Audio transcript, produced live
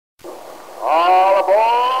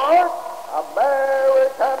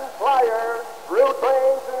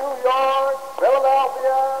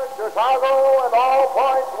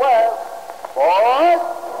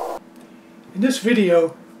In this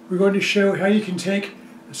video, we're going to show how you can take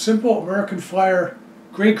a simple American Flyer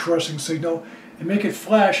grade crossing signal and make it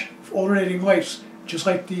flash with alternating lights, just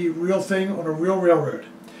like the real thing on a real railroad.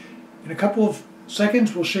 In a couple of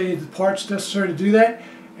seconds, we'll show you the parts necessary to do that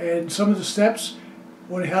and some of the steps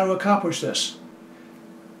on how to accomplish this.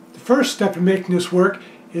 The first step in making this work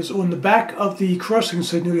is on the back of the crossing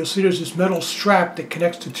signal. You'll see there's this metal strap that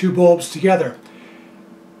connects the two bulbs together.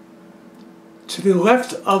 To the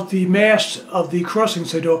left of the mast of the crossing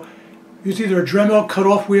signal, use either a Dremel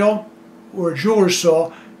cut-off wheel or a jeweler's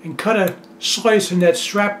saw and cut a slice in that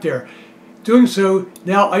strap there. Doing so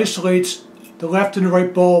now isolates the left and the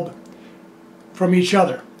right bulb from each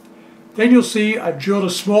other. Then you'll see I've drilled a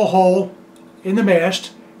small hole in the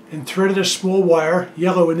mast and threaded a small wire,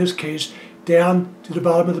 yellow in this case, down to the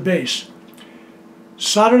bottom of the base.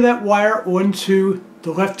 Solder that wire onto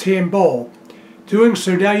the left-hand bulb. Doing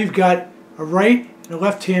so, now you've got a right and a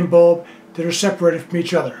left-hand bulb that are separated from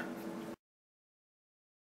each other.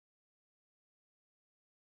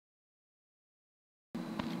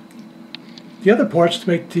 The other parts to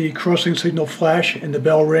make the crossing signal flash and the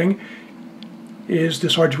bell ring is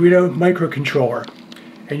this Arduino microcontroller.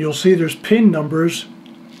 And you'll see there's pin numbers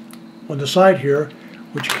on the side here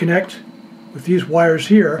which connect with these wires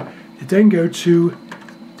here that then go to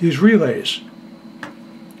these relays.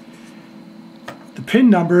 The pin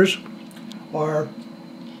numbers are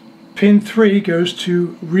pin 3 goes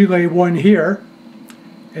to relay 1 here,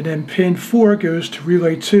 and then pin 4 goes to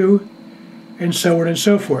relay 2, and so on and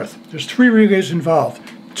so forth. There's 3 relays involved.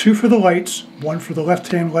 2 for the lights, 1 for the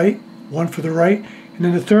left-hand light, 1 for the right, and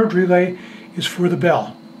then the third relay is for the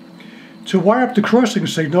bell. To wire up the crossing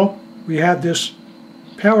signal, we have this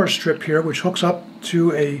power strip here which hooks up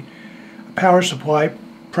to a power supply,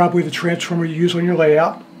 probably the transformer you use on your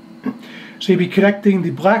layout. So you'll be connecting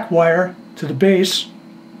the black wire to the base,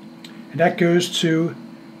 and that goes to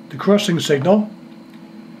the crossing signal.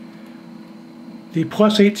 The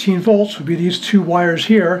plus 18 volts would be these 2 wires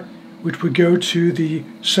here, which would go to the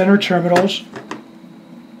center terminals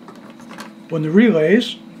on the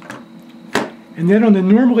relays. And then on the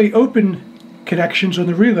normally open connections on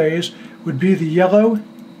the relays would be the yellow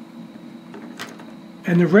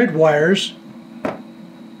and the red wires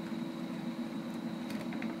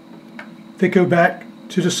that go back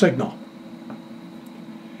to the signal.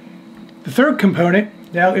 The third component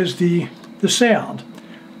now is the sound,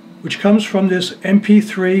 which comes from this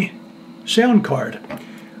MP3 sound card,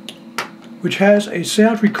 which has a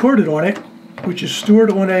sound recorded on it, which is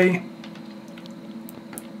stored on a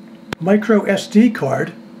micro SD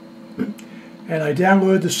card. And I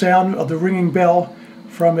downloaded the sound of the ringing bell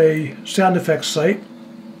from a sound effects site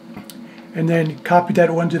and then copied that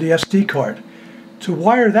onto the SD card. To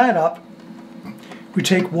wire that up, we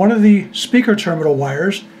take one of the speaker terminal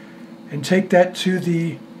wires and take that to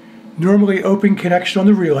the normally open connection on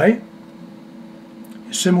the relay,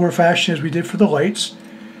 a similar fashion as we did for the lights.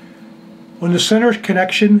 On the center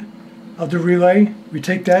connection of the relay, we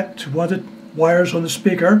take that to one of the wires on the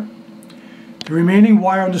speaker. The remaining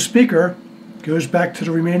wire on the speaker goes back to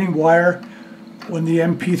the remaining wire on the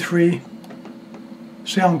MP3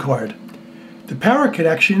 sound card. The power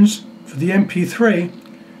connections for the MP3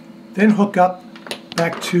 then hook up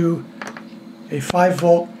back to a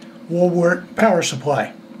 5-volt wall wart power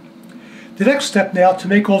supply. The next step now to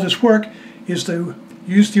make all this work is to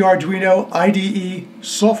use the Arduino IDE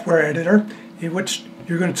software editor, in which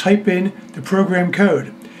you're going to type in the program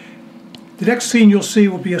code. The next scene you'll see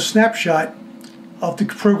will be a snapshot of the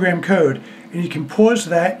program code, and you can pause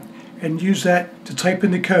that and use that to type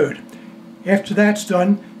in the code. After that's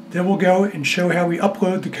done, then we'll go and show how we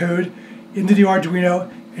upload the code into the Arduino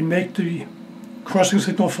and make the crossing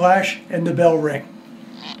signal flash and the bell ring.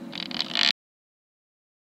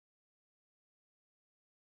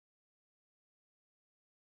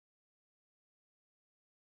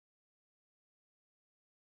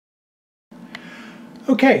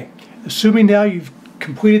 Okay, assuming now you've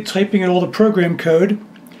completed typing in all the program code,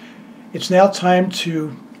 it's now time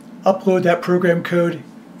to upload that program code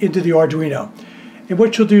into the Arduino. And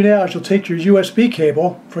what you'll do now is you'll take your USB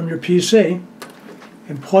cable from your PC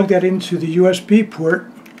and plug that into the USB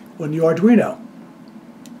port on the Arduino.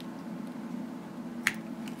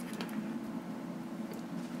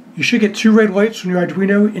 You should get 2 red lights on your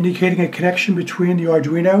Arduino indicating a connection between the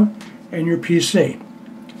Arduino and your PC.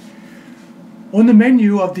 On the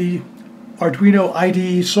menu of the Arduino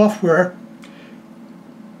IDE software,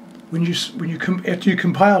 after you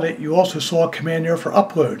compiled it, you also saw a command there for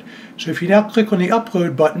upload. So if you now click on the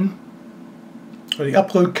upload button, or the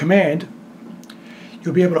upload command,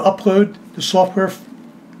 you'll be able to upload the software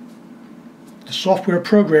the software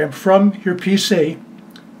program from your PC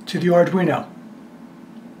to the Arduino.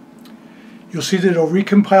 You'll see that it'll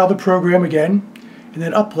recompile the program again and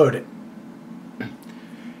then upload it.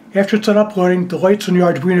 After it's done uploading, the lights on the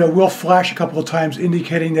Arduino will flash a couple of times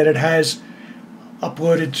indicating that it has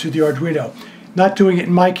uploaded to the Arduino. Not doing it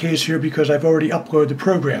in my case here because I've already uploaded the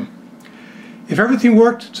program. If everything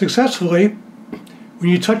worked successfully, when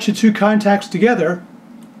you touch the two contacts together,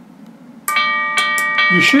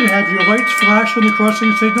 you should have your lights flash on the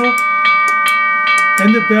crossing signal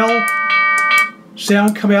and the bell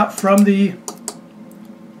sound come out from the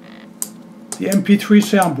MP3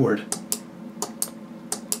 soundboard.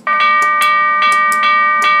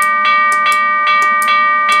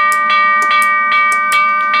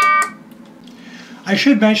 I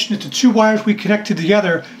should mention that the two wires we connected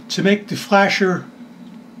together to make the flasher,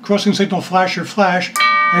 crossing signal flasher flash,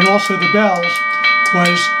 and also the bells,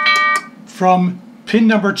 was from pin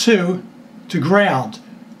number 2 to ground,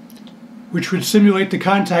 which would simulate the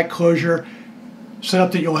contact closure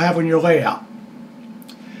setup that you'll have on your layout.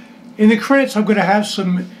 In the credits, I'm going to have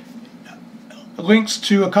some links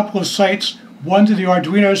to a couple of sites, one to the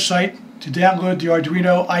Arduino site to download the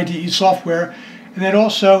Arduino IDE software, and then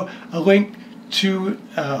also a link to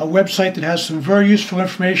a website that has some very useful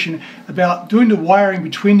information about doing the wiring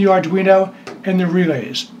between the Arduino and the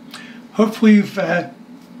relays. Hopefully you've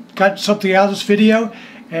got something out of this video,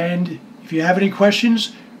 and if you have any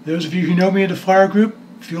questions, those of you who know me in the Flyer group,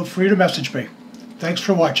 feel free to message me. Thanks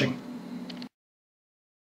for watching.